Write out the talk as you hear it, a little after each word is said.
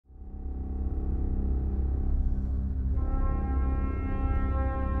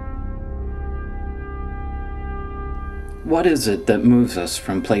what is it that moves us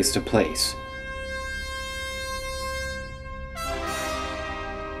from place to place?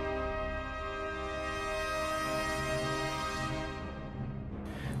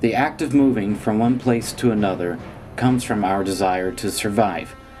 The act of moving from one place to another comes from our desire to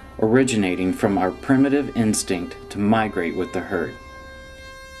survive, originating from our primitive instinct to migrate with the herd.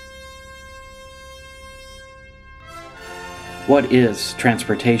 What is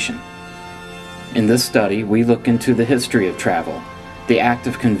transportation? In this study, we look into the history of travel, the act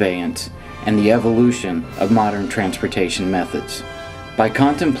of conveyance, and the evolution of modern transportation methods. By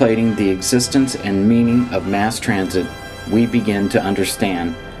contemplating the existence and meaning of mass transit, we begin to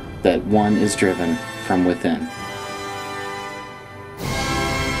understand that one is driven from within.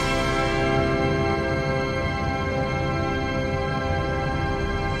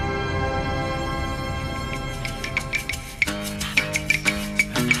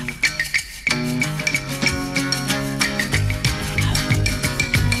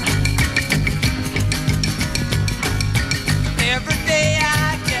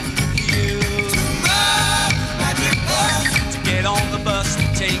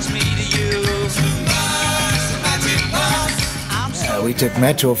 We took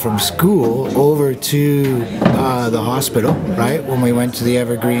Metro from school over to the hospital, right, when we went to the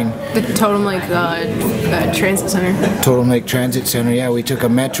Evergreen. The Totem Lake Transit Center. Totem Lake Transit Center, yeah. We took a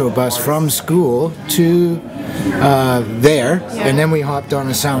Metro bus from school to there, and then we hopped on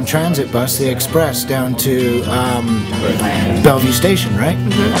a Sound Transit bus, the Express, down to Bellevue Station, right?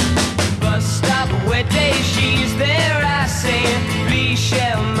 Mm-hmm. Bus stop, wet day, she's there, I say, please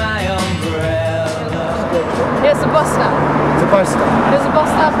share my umbrella. Yeah, it's a bus stop. It's a bus stop. There's a bus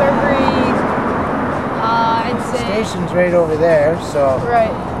stop every, I'd say... The station's right over there, so...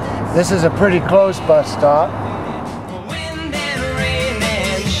 Right. This is a pretty close bus stop. Wind and rain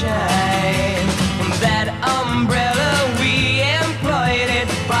and shine, that umbrella, we employed it,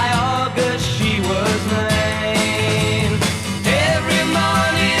 by August she was mine. Every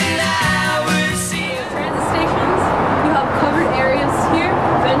morning I would see... Transit stations, you have covered areas here,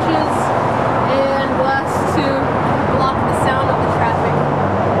 benches, and glass to block the sound of the traffic.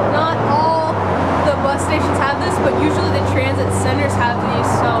 Not all the bus stations have this, but usually the transit centers have these,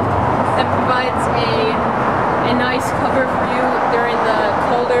 so that provides a nice cover for you during the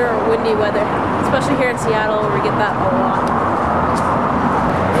colder or windy weather, especially here in Seattle where we get that a lot.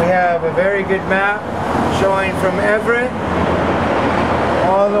 We have a very good map showing from Everett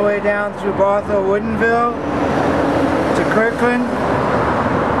all the way down through Bothell, Woodinville to Kirkland,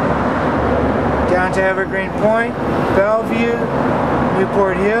 down to Evergreen Point, Bellevue,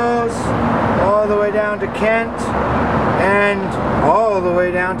 Newport Hills, all the way down to Kent, and all the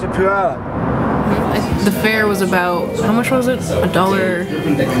way down to Puyallup. The fare was about, how much was it?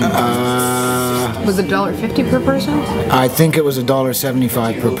 $1? Was it $1.50 per person? I think it was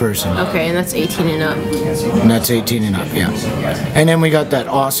 $1.75 per person. Okay, and that's 18 and up. And that's 18 and up, yeah. And then we got that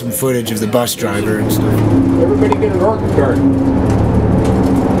awesome footage of the bus driver and stuff. Everybody get an Orca card.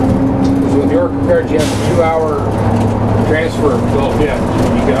 So with the Orca card, you have a 2-hour transfer built in.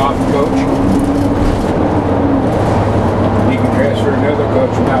 When you get off the coach, you can transfer another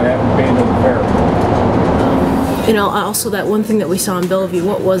coach without having to pay another fare. You know, also that one thing that we saw in Bellevue,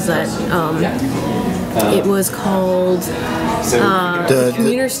 what was that? It was called the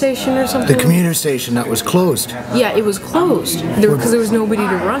commuter station or something? The commuter station that was closed. Yeah, it was closed because there was nobody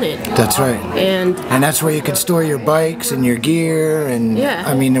to run it. That's right. And that's where you could store your bikes and your gear, and yeah.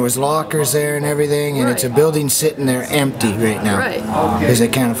 I mean there was lockers there and everything, and it's a building sitting there empty right now. Right. Because they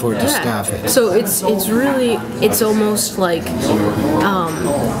can't afford to staff it. So it's almost like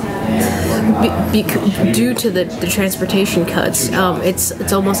due to the transportation cuts, it's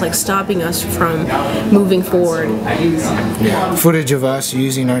almost like stopping us from moving forward. Footage of us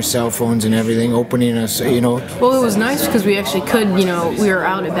using our cell phones and everything, opening us, you know. Well, it was nice because we actually could, you know, we were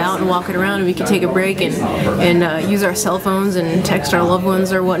out and about and walking around, and we could take a break and use our cell phones and text our loved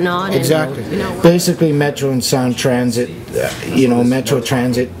ones or whatnot. Exactly. And, you know, basically, Metro and Sound Transit, you know, Metro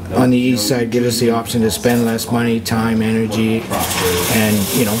Transit on the east side give us the option to spend less money, time, energy, and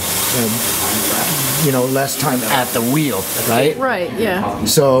less time at the wheel, right? Right, yeah.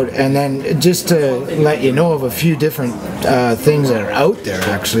 So, and then just to let you know of a few different things that are out there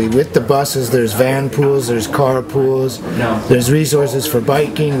actually. With the buses, there's van pools, there's car pools, there's resources for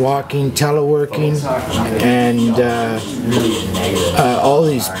biking, walking, teleworking, and all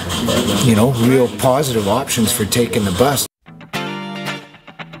these, you know, real positive options for taking the bus.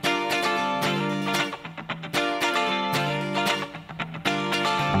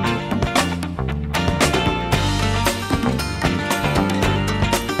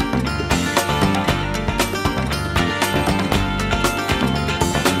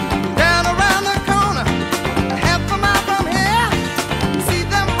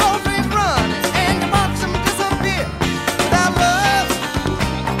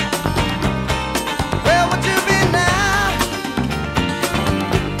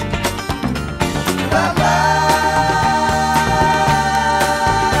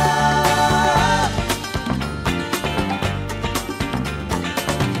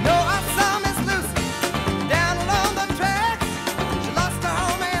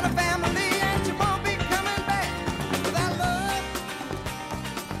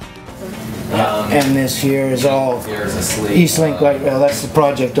 And this here is all Eastlink Light Rail. That's the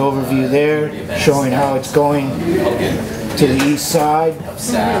project overview there, showing how it's going to the east side. Look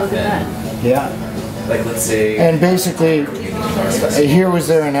at that. Yeah. Like, let's say, And basically, here was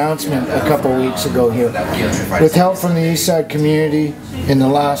their announcement a couple weeks ago here. With help from the East Side community, in the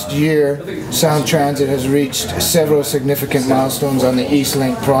last year, Sound Transit has reached several significant milestones on the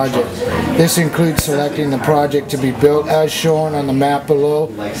Eastlink project. This includes selecting the project to be built as shown on the map below,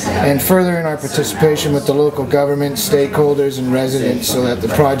 and furthering our participation with the local government, stakeholders, and residents so that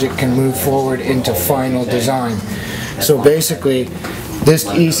the project can move forward into final design. So basically, this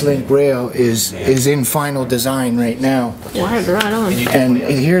Eastlink rail is in final design right now. Right on. And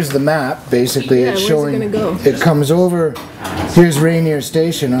here's the map, basically. Yeah, It's where's it showing, gonna go? it comes over, here's Rainier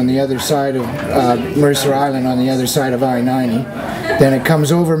Station on the other side of Mercer Island, on the other side of I-90. Then it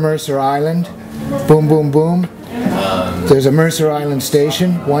comes over Mercer Island, boom, boom, boom. There's a Mercer Island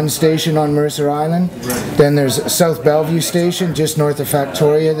station, one station on Mercer Island. Then there's South Bellevue Station, just north of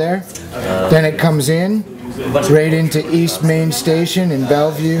Factoria there. Then it comes in, right into East Main Station in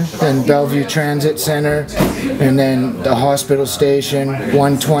Bellevue, then Bellevue Transit Center, and then the hospital station,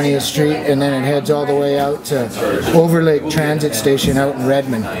 120th Street, and then it heads all the way out to Overlake Transit Station out in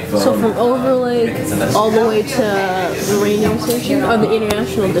Redmond. So from Overlake all the way to the Rainier Station, or the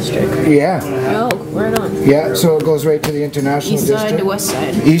International District? Yeah, Oh, right on. yeah, so it goes right to the International East District. side to west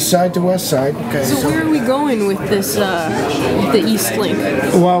side. East side to west side. Okay. So where are we going with this, the Eastlink?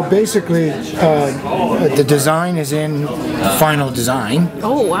 Well, basically, the design is in final design.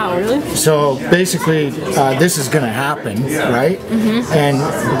 Oh, wow, really? So basically, this is going to happen, right? And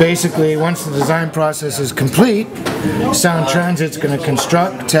basically, once the design process is complete, Sound Transit's going to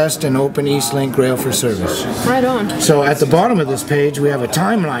construct, test, and open Eastlink Rail for service. Right on. So at the bottom of this page, we have a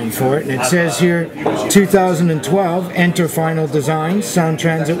timeline for it, and it says here, 2012, enter final design. Sound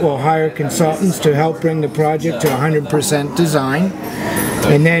Transit will hire consultants to help bring the project to 100% design.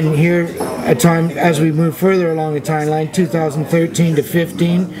 And then here, as we move further along the timeline, 2013 to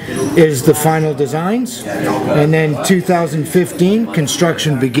 15 is the final designs, and then 2015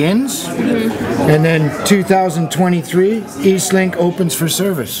 construction begins, and then 2023 Eastlink opens for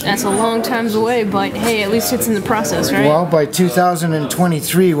service. That's a long times away, but hey, at least it's in the process, right? Well, by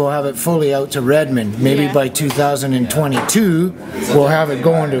 2023 we'll have it fully out to Redmond. Maybe Yeah. by 2022 we'll have it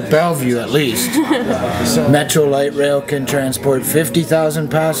going to Bellevue at least. So Metro Light Rail can transport 50,000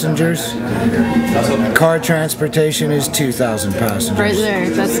 passengers. Car transportation is 2,000 passengers. Right there.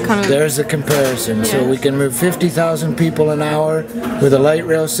 That's kind of. There's the comparison. So we can move 50,000 people an hour with a light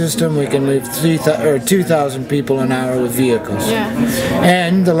rail system. We can move 2,000 people an hour with vehicles. Yeah.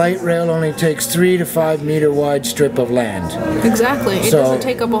 And the light rail only takes 3 to 5 meter wide strip of land. Exactly. It So- doesn't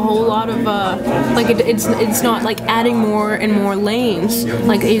take up a whole lot of it's not like adding more and more lanes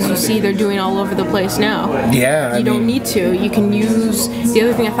like as you see they're doing all over the place now. Yeah, You don't need to. You can use the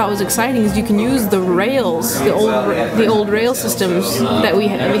other thing I thought was exciting is you can use the rails, the old rail systems that we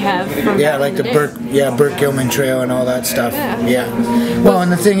have from yeah, back like in the day. Burke Gilman Trail and all that stuff. Yeah. Well,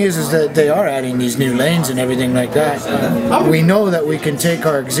 and the thing is that they are adding these new lanes and everything like that. We know that we can take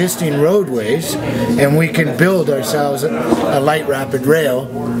our existing roadways and we can build ourselves a light rapid rail,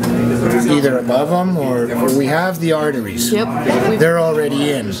 either above them or we have the arteries. Yep. They're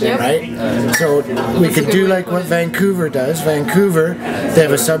already in, Yep. right? So we could do like what Vancouver does. Vancouver, they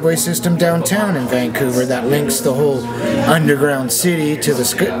have a subway system downtown in Vancouver that links the whole underground city to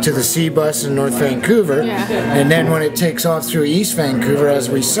the C-bus in North Vancouver. Yeah. And then when it takes off through East Vancouver, as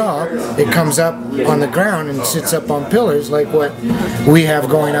we saw, it comes up on the ground and sits up on pillars like what we have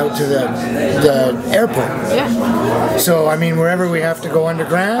going out to the airport. Yeah. So, I mean, wherever we have to go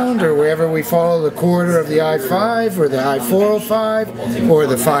underground or wherever we follow the corridor of the I-5 or the I-405 or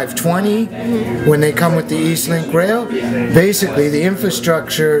the 520, when they come with the Eastlink rail, basically the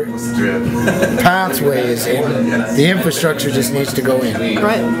infrastructure pathway is in. The infrastructure just needs to go in.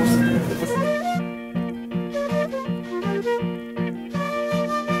 Right.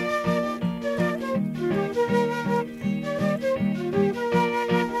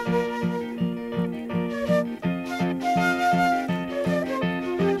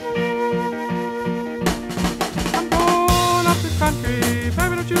 I'm going up the country,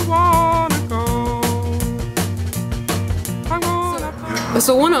 baby, don't you wanna go? I'm going up the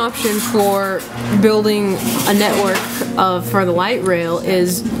So one option for building a network for the light rail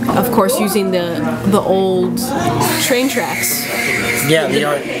is, of course, using the old train tracks. Yeah,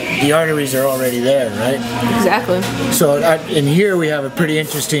 the arteries are already there, right? Exactly. So in here we have a pretty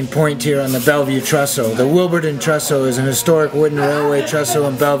interesting point here on the Bellevue Trestle. The Wilburton Trestle is an historic wooden railway trestle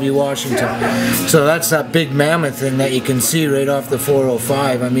in Bellevue, Washington. So that's that big mammoth thing that you can see right off the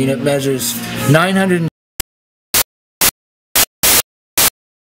 405. I mean, it measures 900.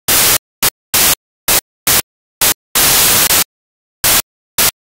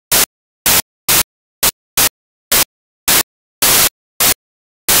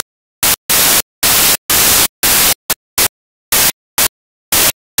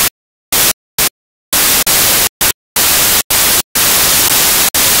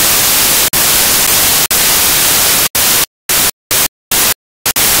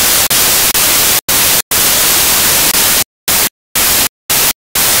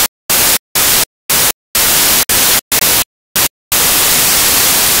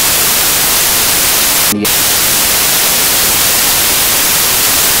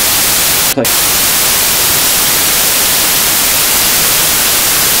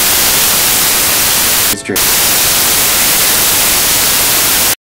 History.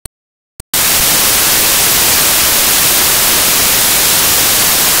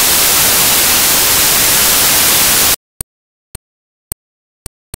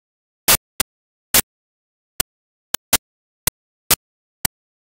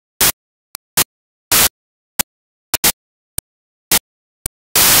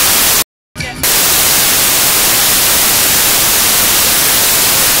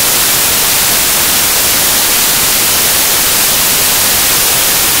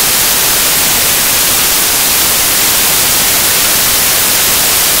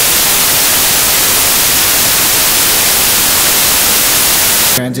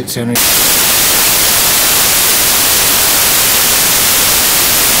 Transit Center.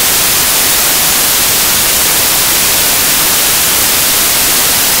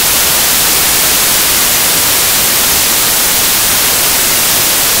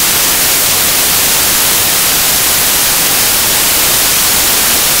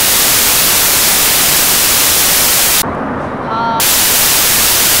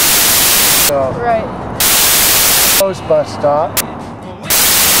 Right. Post bus stop.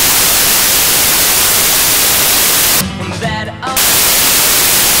 That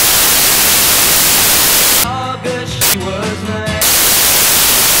August she was mine.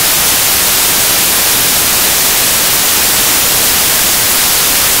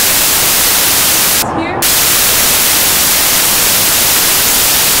 Here.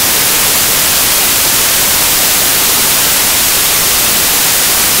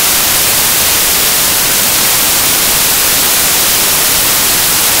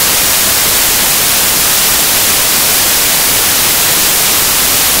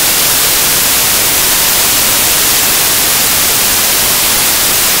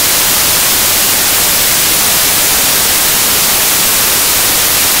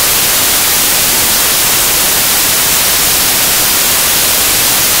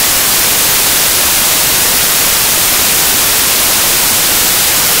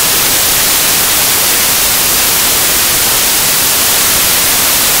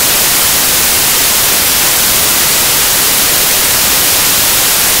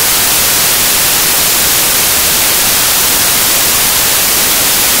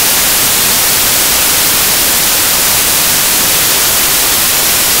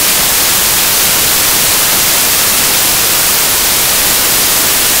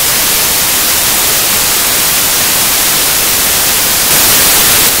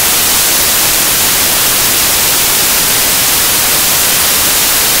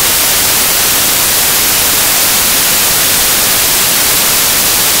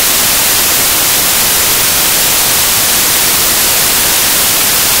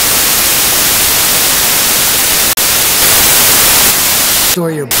 Store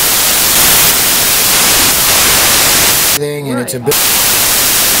your thing, and it's a bit.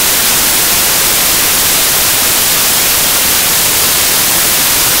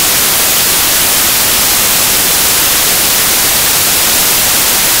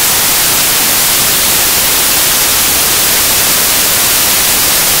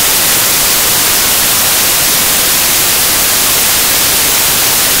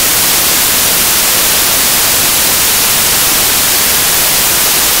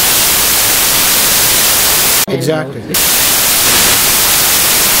 Exactly.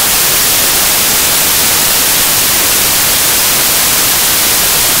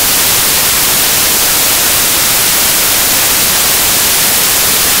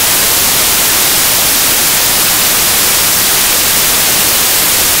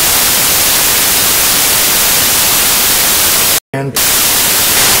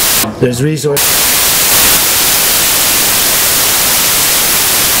 van. There's resources.